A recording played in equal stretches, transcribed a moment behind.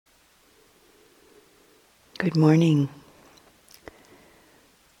Good morning.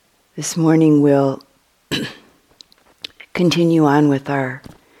 This morning we'll continue on with our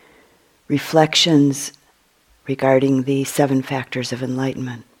reflections regarding the 7 factors of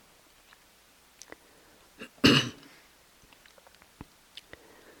enlightenment.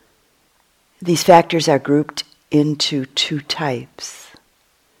 These factors are grouped into 2 types.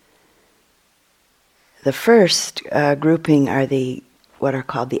 The first grouping are what are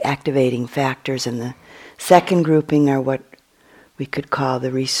called the activating factors, and the second grouping are what we could call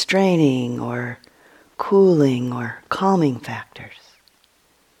the restraining or cooling or calming factors.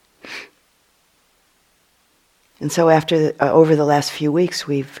 And so over the last few weeks,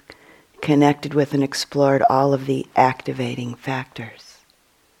 we've connected with and explored all of the activating factors.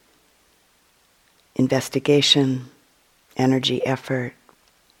 Investigation, energy, effort,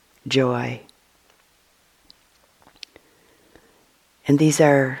 joy. And these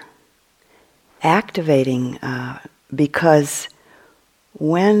are activating because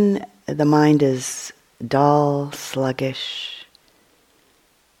when the mind is dull, sluggish,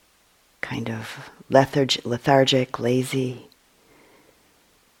 kind of lethargic, lazy,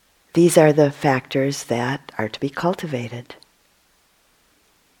 these are the factors that are to be cultivated.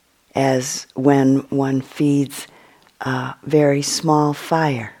 As when one feeds a very small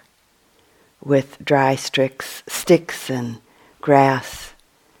fire with dry sticks and grass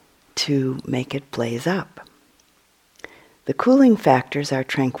to make it blaze up. The cooling factors are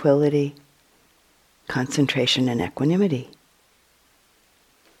tranquility, concentration, and equanimity.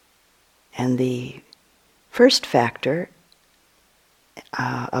 And the first factor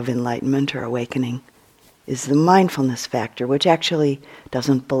of enlightenment or awakening is the mindfulness factor, which actually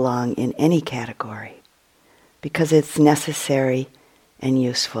doesn't belong in any category because it's necessary and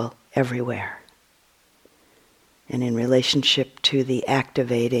useful everywhere. And in relationship to the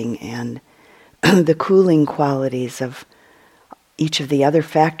activating and the cooling qualities of each of the other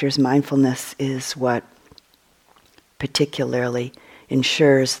factors, mindfulness is what particularly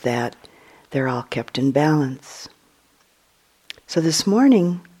ensures that they're all kept in balance. So this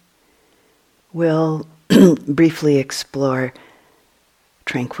morning, we'll briefly explore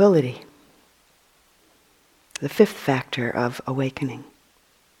tranquility, the 5th factor of awakening.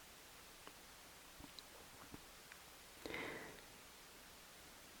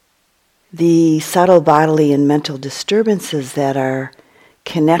 The subtle bodily and mental disturbances that are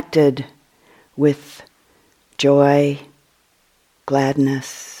connected with joy,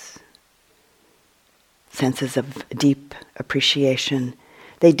 gladness, senses of deep appreciation,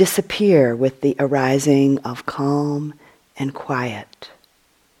 they disappear with the arising of calm and quiet,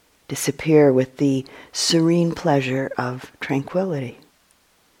 disappear with the serene pleasure of tranquility.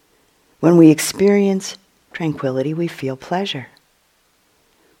 When we experience tranquility, we feel pleasure.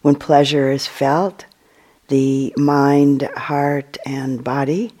 When pleasure is felt, the mind, heart, and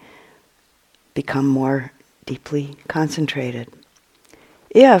body become more deeply concentrated.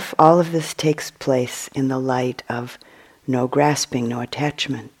 If all of this takes place in the light of no grasping, no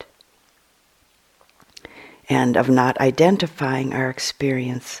attachment, and of not identifying our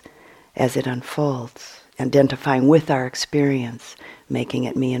experience as it unfolds, identifying with our experience, making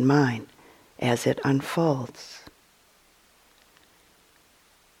it me and mine, as it unfolds.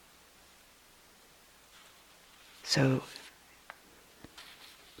 So,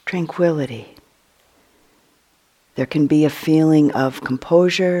 tranquility. There can be a feeling of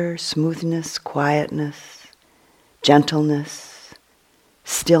composure, smoothness, quietness, gentleness,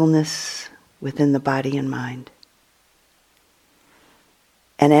 stillness within the body and mind.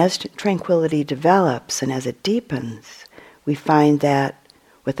 And as tranquility develops and as it deepens, we find that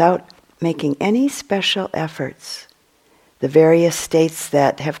without making any special efforts, the various states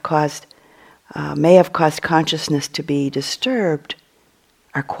that may have caused consciousness to be disturbed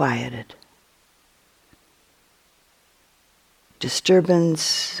are quieted.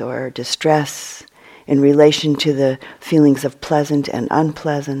 Disturbance or distress in relation to the feelings of pleasant and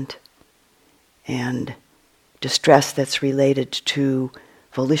unpleasant, and distress that's related to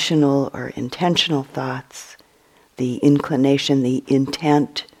volitional or intentional thoughts, the inclination, the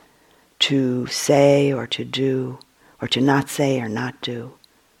intent to say or to do, or to not say or not do.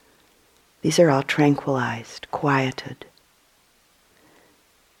 These are all tranquilized, quieted.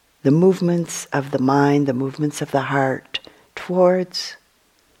 The movements of the mind, the movements of the heart towards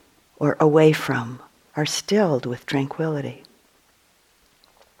or away from are stilled with tranquility.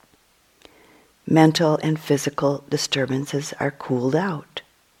 Mental and physical disturbances are cooled out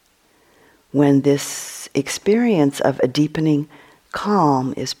when this experience of a deepening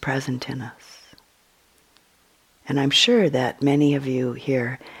calm is present in us. And I'm sure that many of you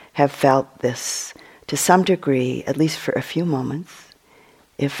here have felt this to some degree, at least for a few moments,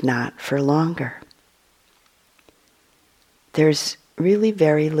 if not for longer. There's really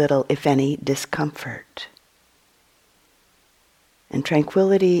very little, if any, discomfort. And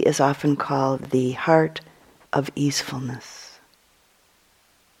tranquility is often called the heart of easefulness.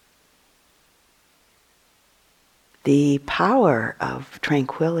 The power of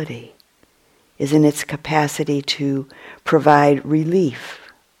tranquility is in its capacity to provide relief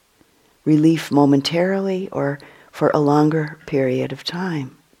momentarily or for a longer period of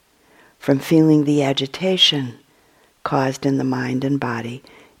time, from feeling the agitation caused in the mind and body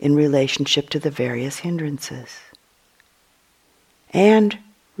in relationship to the various hindrances, and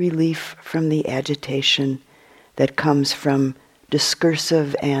relief from the agitation that comes from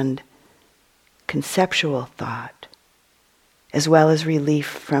discursive and conceptual thought, as well as relief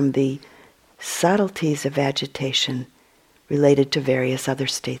from the subtleties of agitation related to various other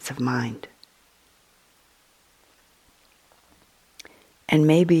states of mind. And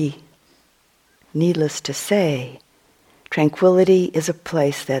maybe, needless to say, tranquility is a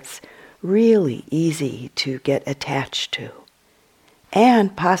place that's really easy to get attached to,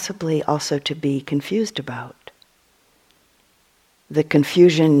 and possibly also to be confused about. The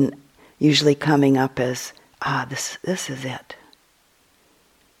confusion usually coming up as, this is it.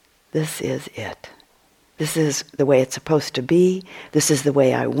 This is it. This is the way it's supposed to be. This is the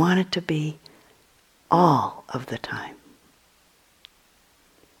way I want it to be, all of the time.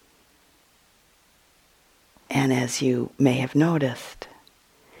 And as you may have noticed,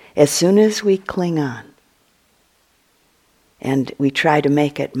 as soon as we cling on and we try to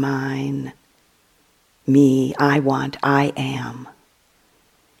make it mine, me, I want, I am,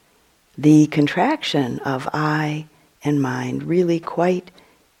 the contraction of I and mind really quite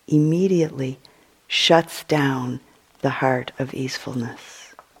immediately shuts down the heart of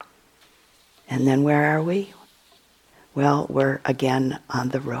easefulness. And then where are we? Well, we're again on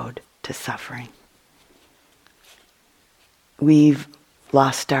the road to suffering. We've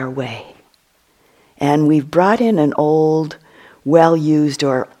lost our way. And we've brought in an old, well-used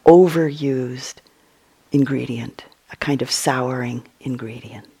or overused ingredient, a kind of souring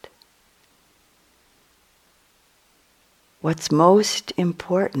ingredient. What's most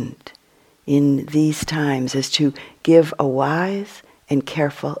important in these times is to give a wise and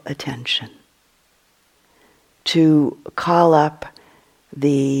careful attention, to call up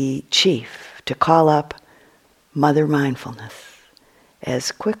the chief, to call up Mother Mindfulness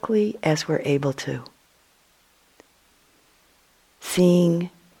as quickly as we're able to, seeing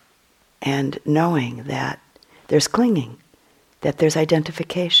and knowing that there's clinging, that there's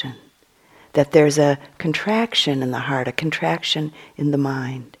identification, that there's a contraction in the heart, a contraction in the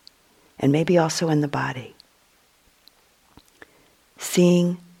mind, and maybe also in the body.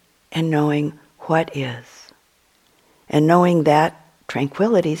 Seeing and knowing what is, and knowing that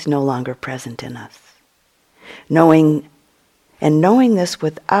tranquility is no longer present in us. Knowing this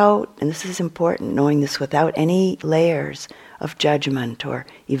without, and this is important, knowing this without any layers of judgment or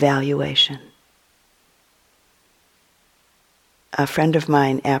evaluation. A friend of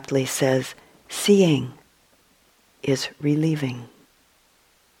mine aptly says, seeing is relieving.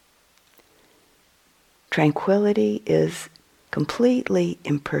 Tranquility is completely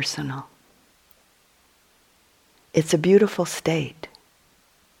impersonal. It's a beautiful state,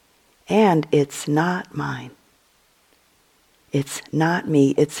 and it's not mine. It's not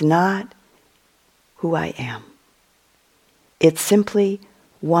me. It's not who I am. It's simply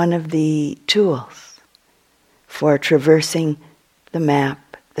one of the tools for traversing the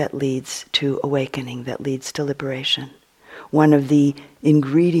map that leads to awakening, that leads to liberation. One of the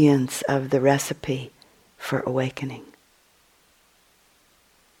ingredients of the recipe for awakening.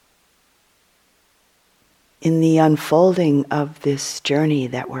 In the unfolding of this journey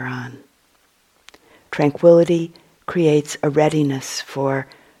that we're on, tranquility creates a readiness for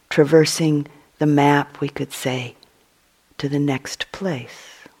traversing the map, we could say, to the next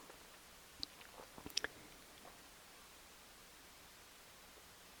place.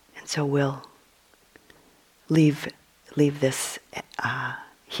 And so we'll leave this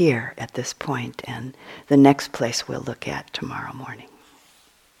here at this point, and the next place we'll look at tomorrow morning.